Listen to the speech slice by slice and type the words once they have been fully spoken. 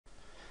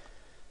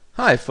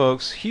Hi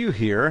folks, Hugh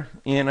here,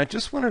 and I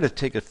just wanted to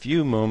take a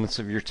few moments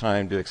of your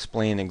time to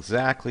explain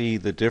exactly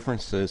the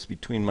differences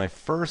between my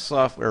first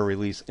software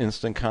release,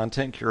 Instant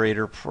Content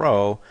Curator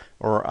Pro,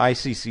 or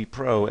ICC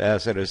Pro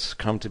as it has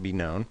come to be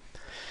known,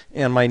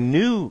 and my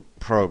new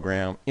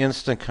program,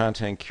 Instant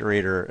Content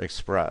Curator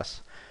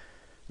Express.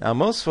 Now,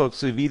 most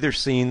folks who've either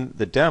seen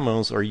the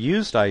demos or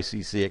used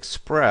ICC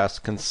Express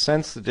can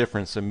sense the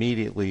difference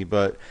immediately,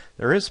 but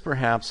there is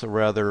perhaps a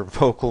rather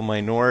vocal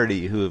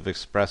minority who have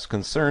expressed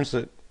concerns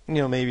that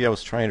maybe I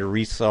was trying to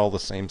resell the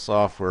same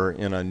software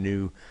in a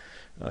new,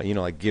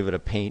 like give it a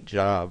paint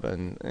job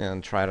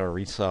and try to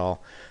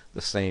resell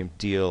the same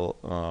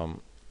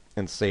deal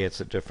and say it's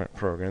a different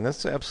program.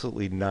 That's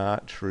absolutely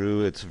not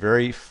true. It's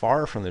very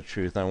far from the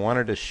truth. I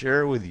wanted to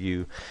share with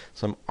you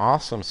some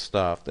awesome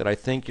stuff that I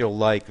think you'll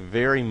like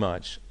very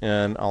much,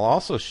 and I'll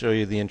also show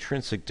you the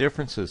intrinsic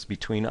differences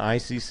between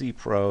ICC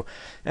Pro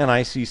and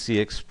ICC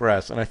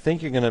Express, and I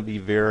think you're going to be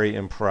very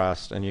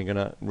impressed and you're going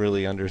to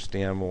really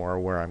understand more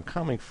where I'm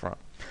coming from.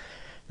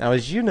 Now,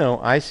 as you know,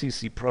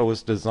 ICC Pro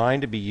is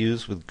designed to be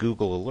used with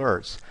Google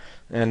Alerts,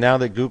 and now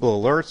that Google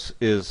Alerts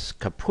is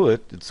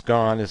kaput, it's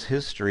gone, it's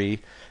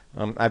history.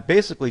 I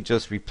basically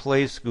just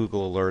replaced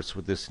Google Alerts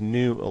with this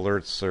new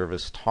alert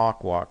service,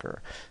 TalkWalker,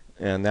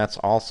 and that's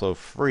also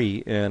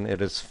free, and it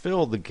has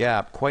filled the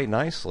gap quite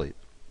nicely.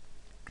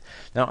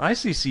 Now,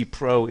 ICC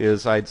Pro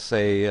is, I'd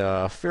say,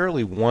 a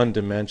fairly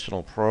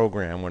one-dimensional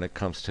program when it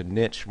comes to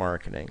niche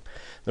marketing.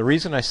 The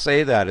reason I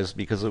say that is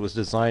because it was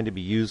designed to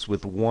be used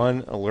with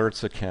one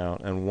alerts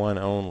account and one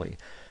only.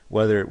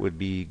 Whether it would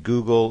be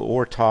Google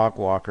or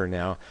TalkWalker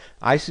now,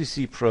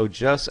 ICC Pro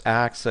just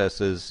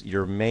accesses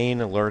your main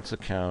alerts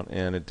account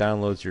and it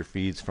downloads your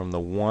feeds from the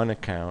one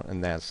account,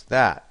 and that's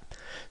that.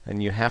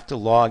 And you have to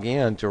log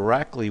in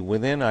directly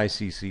within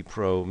ICC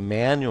Pro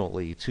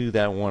manually to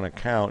that one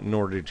account in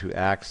order to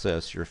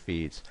access your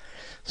feeds.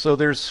 So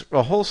there's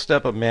a whole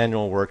step of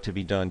manual work to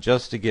be done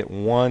just to get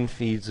one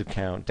feeds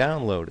account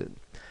downloaded.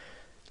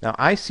 Now,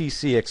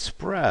 ICC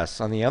Express,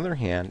 on the other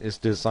hand, is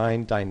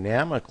designed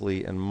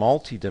dynamically and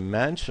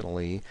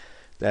multidimensionally.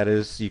 That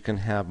is, you can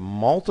have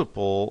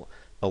multiple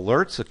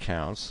alerts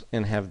accounts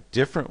and have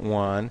different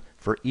one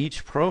for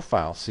each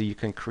profile. So you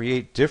can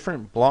create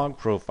different blog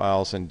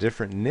profiles in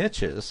different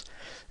niches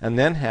and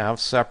then have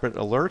separate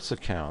alerts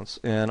accounts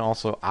and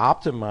also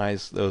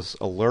optimize those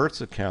alerts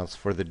accounts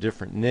for the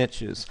different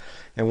niches.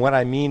 And what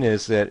I mean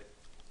is that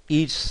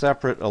each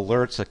separate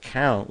alerts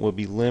account will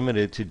be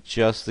limited to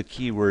just the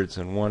keywords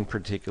in one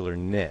particular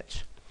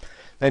niche.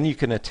 Then you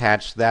can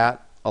attach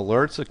that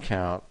alerts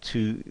account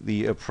to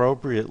the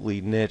appropriately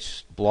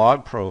niched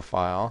blog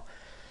profile,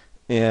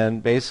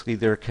 and basically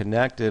they're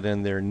connected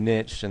and they're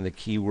niched and the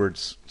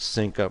keywords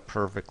sync up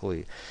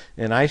perfectly.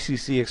 And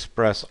ICC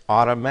Express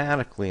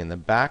automatically in the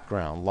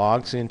background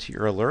logs into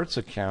your alerts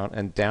account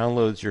and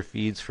downloads your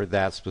feeds for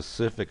that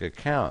specific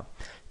account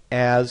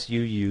as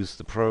you use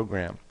the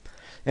program.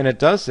 And it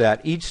does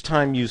that each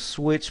time you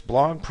switch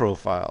blog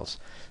profiles.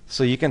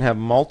 So you can have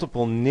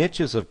multiple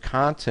niches of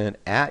content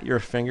at your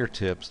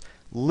fingertips,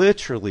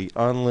 literally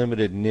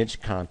unlimited niche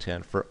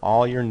content for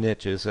all your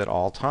niches at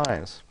all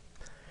times.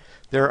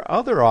 There are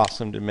other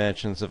awesome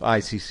dimensions of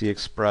ICC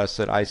Express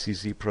that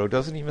ICC Pro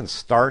doesn't even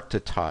start to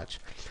touch.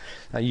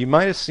 Now, you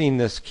might have seen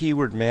this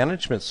keyword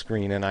management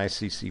screen in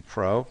ICC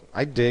Pro.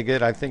 I dig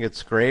it. I think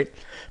it's great.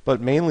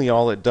 But mainly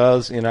all it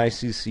does in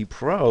ICC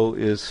Pro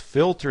is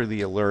filter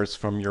the alerts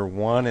from your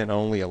one and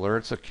only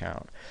alerts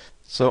account.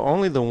 So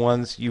only the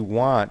ones you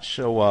want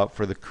show up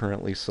for the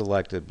currently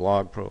selected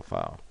blog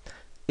profile,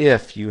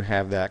 if you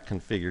have that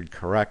configured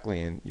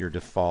correctly in your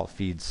default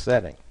feed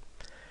setting.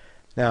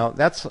 Now,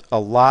 that's a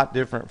lot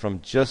different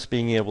from just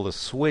being able to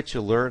switch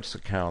alerts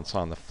accounts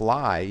on the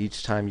fly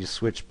each time you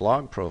switch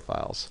blog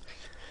profiles.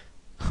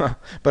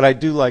 But I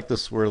do like the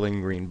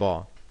swirling green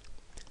ball.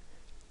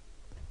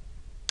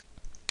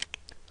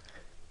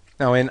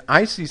 Now, in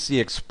ICC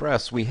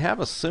Express, we have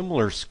a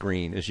similar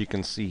screen, as you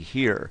can see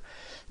here,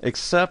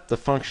 except the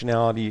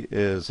functionality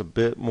is a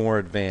bit more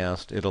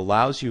advanced. It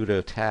allows you to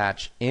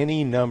attach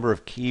any number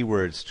of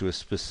keywords to a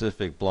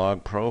specific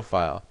blog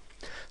profile.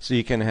 So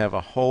you can have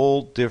a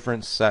whole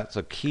different sets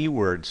of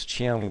keywords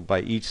channeled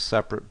by each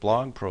separate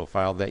blog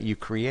profile that you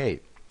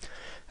create.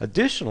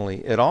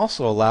 Additionally, it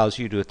also allows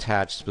you to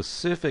attach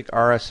specific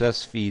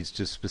RSS feeds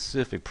to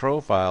specific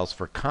profiles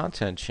for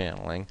content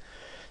channeling,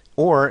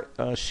 or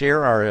share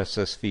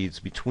RSS feeds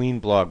between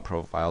blog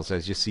profiles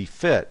as you see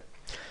fit,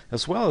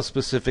 as well as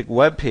specific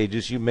web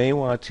pages you may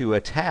want to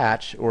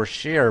attach or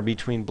share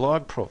between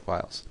blog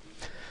profiles.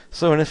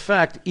 So in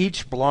effect,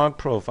 each blog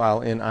profile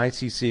in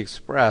ICC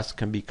Express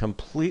can be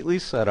completely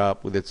set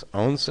up with its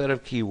own set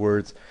of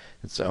keywords,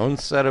 its own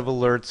set of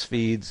alerts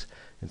feeds,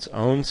 its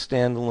own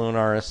standalone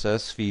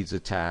RSS feeds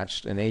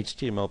attached, and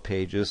HTML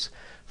pages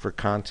for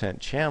content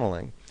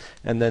channeling.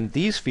 And then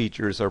these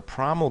features are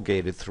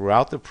promulgated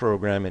throughout the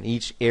program in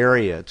each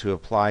area to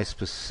apply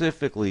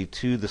specifically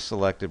to the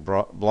selected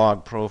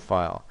blog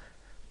profile.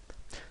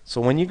 So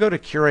when you go to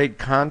curate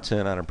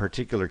content on a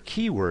particular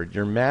keyword,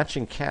 your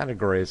matching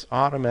category is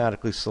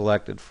automatically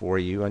selected for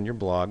you on your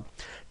blog.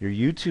 Your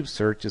YouTube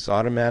search is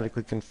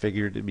automatically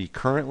configured to be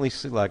currently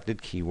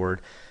selected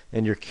keyword,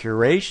 and your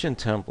curation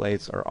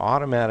templates are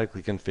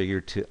automatically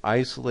configured to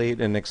isolate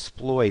and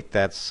exploit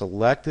that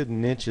selected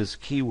niche's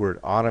keyword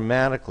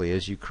automatically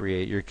as you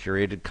create your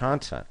curated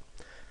content.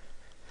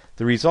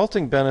 The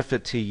resulting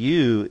benefit to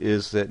you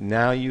is that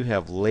now you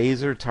have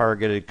laser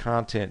targeted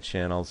content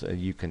channels that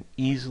you can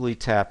easily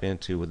tap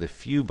into with a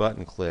few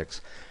button clicks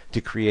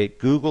to create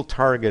Google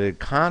targeted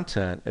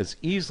content as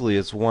easily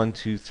as 1,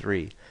 2,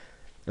 3.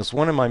 As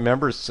one of my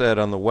members said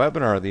on the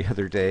webinar the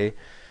other day,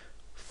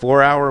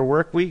 4-hour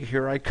work week,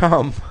 here I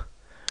come.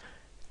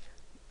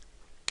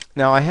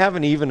 Now, I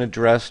haven't even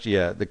addressed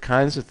yet the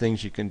kinds of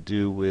things you can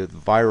do with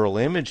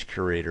Viral Image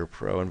Curator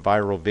Pro and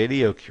Viral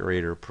Video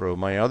Curator Pro,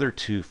 my other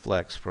two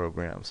Flex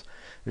programs.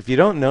 If you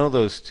don't know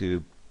those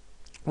two,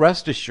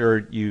 rest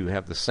assured you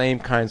have the same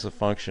kinds of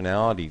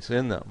functionalities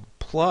in them.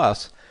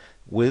 Plus,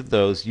 with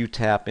those, you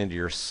tap into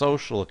your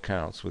social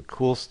accounts with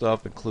cool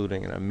stuff,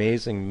 including an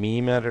amazing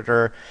meme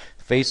editor,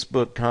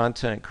 Facebook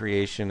content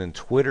creation, and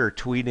Twitter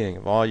tweeting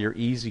of all your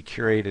easy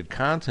curated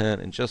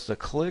content in just a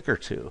click or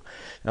two.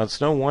 Now, it's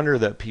no wonder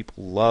that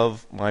people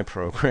love my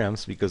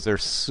programs because they're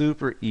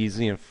super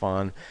easy and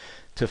fun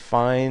to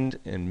find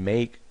and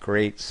make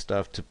great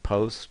stuff to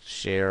post,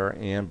 share,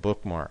 and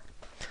bookmark.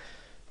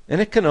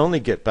 And it can only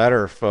get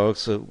better,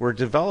 folks. So we're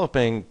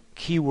developing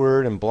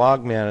keyword and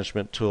blog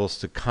management tools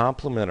to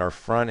complement our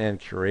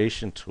front-end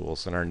curation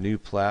tools in our new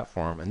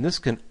platform, and this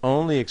can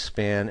only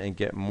expand and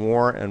get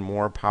more and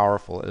more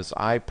powerful as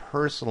I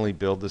personally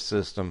build the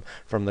system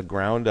from the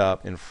ground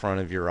up in front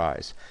of your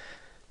eyes.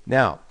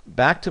 Now,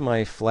 back to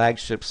my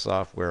flagship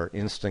software,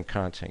 Instant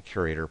Content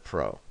Curator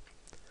Pro.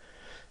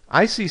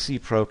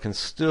 ICC Pro can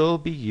still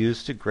be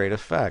used to great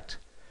effect.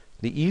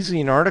 The Easy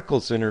in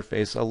Articles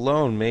interface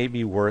alone may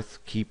be worth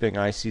keeping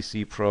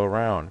ICC Pro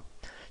around.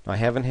 I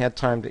haven't had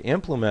time to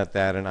implement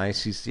that in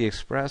ICC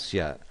Express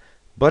yet,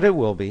 but it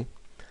will be.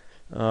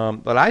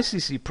 But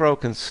ICC Pro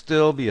can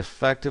still be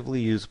effectively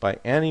used by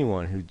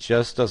anyone who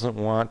just doesn't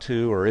want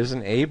to or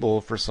isn't able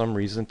for some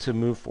reason to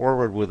move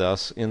forward with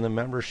us in the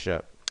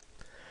membership.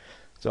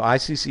 So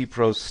ICC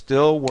Pro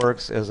still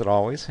works as it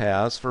always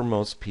has for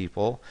most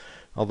people,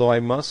 although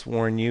I must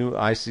warn you,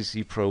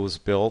 ICC Pro was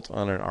built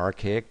on an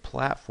archaic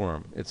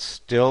platform. It's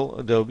still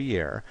Adobe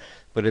Air,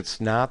 but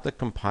it's not the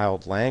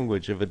compiled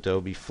language of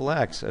Adobe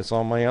Flex as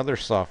all my other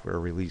software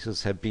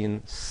releases have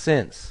been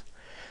since.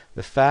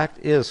 The fact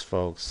is,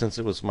 folks, since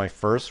it was my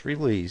first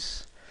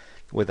release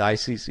with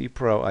ICC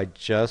Pro, I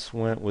just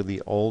went with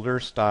the older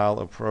style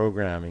of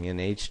programming in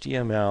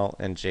HTML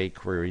and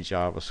jQuery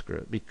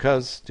JavaScript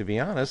because, to be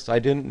honest, I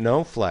didn't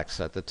know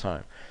Flex at the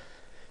time.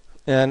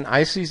 And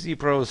ICC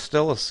Pro is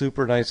still a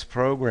super nice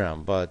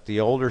program, but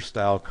the older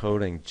style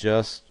coding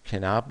just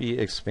cannot be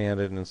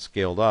expanded and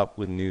scaled up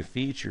with new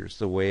features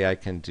the way I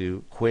can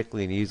do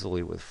quickly and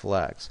easily with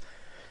Flex.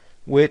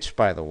 Which,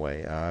 by the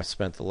way, I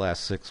spent the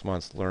last 6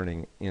 months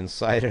learning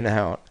inside and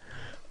out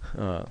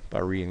by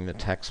reading the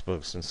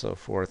textbooks and so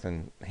forth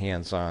and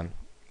hands-on.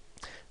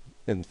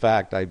 In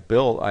fact, I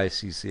built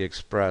ICC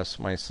Express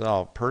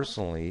myself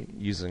personally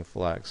using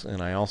Flex, and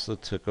I also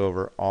took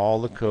over all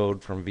the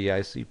code from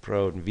VIC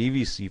Pro and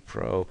VVC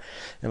Pro,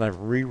 and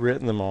I've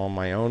rewritten them all in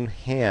my own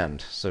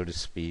hand, so to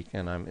speak,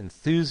 and I'm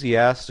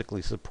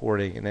enthusiastically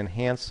supporting and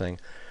enhancing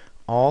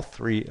all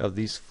three of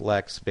these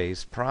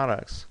Flex-based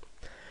products.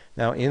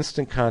 Now,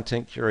 Instant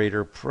Content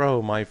Curator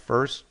Pro, my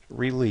first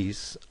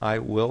release, I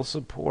will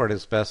support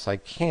as best I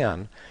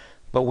can,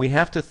 but we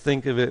have to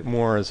think of it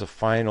more as a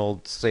fine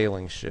old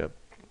sailing ship.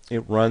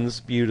 It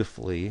runs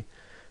beautifully,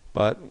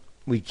 but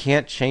we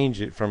can't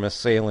change it from a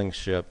sailing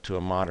ship to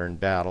a modern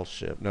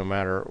battleship, no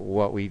matter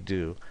what we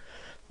do.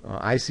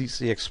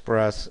 ICC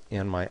Express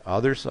and my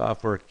other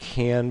software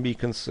can be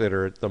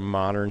considered the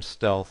modern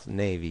stealth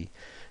navy,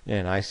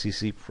 and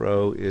ICC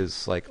Pro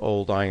is like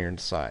old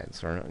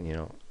Ironsides, or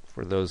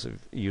for those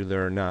of you that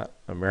are not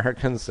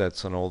Americans,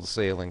 that's an old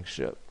sailing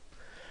ship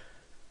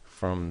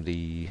from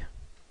the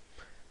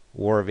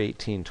War of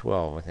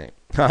 1812, I think.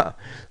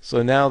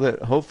 So now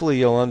that hopefully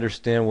you'll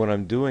understand what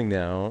I'm doing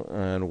now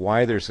and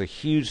why there's a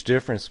huge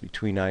difference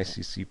between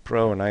ICC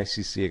Pro and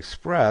ICC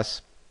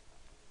Express.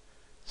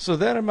 So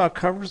that about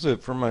covers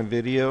it for my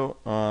video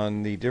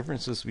on the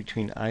differences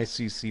between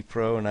ICC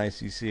Pro and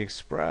ICC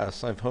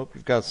Express. I hope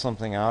you've got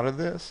something out of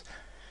this.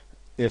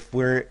 If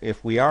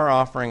we are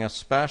offering a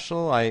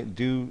special, I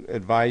do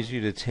advise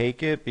you to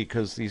take it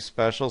because these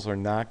specials are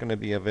not going to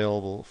be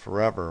available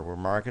forever. We're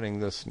marketing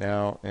this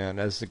now, and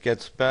as it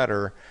gets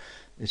better,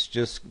 it's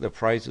just the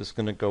price is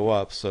going to go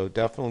up. So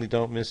definitely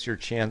don't miss your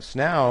chance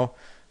now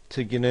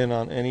to get in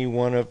on any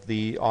one of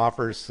the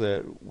offers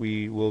that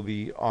we will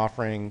be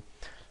offering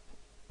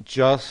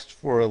just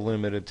for a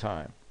limited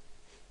time.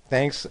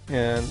 Thanks,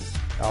 and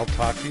I'll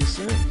talk to you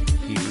soon.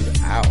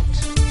 Peace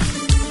out.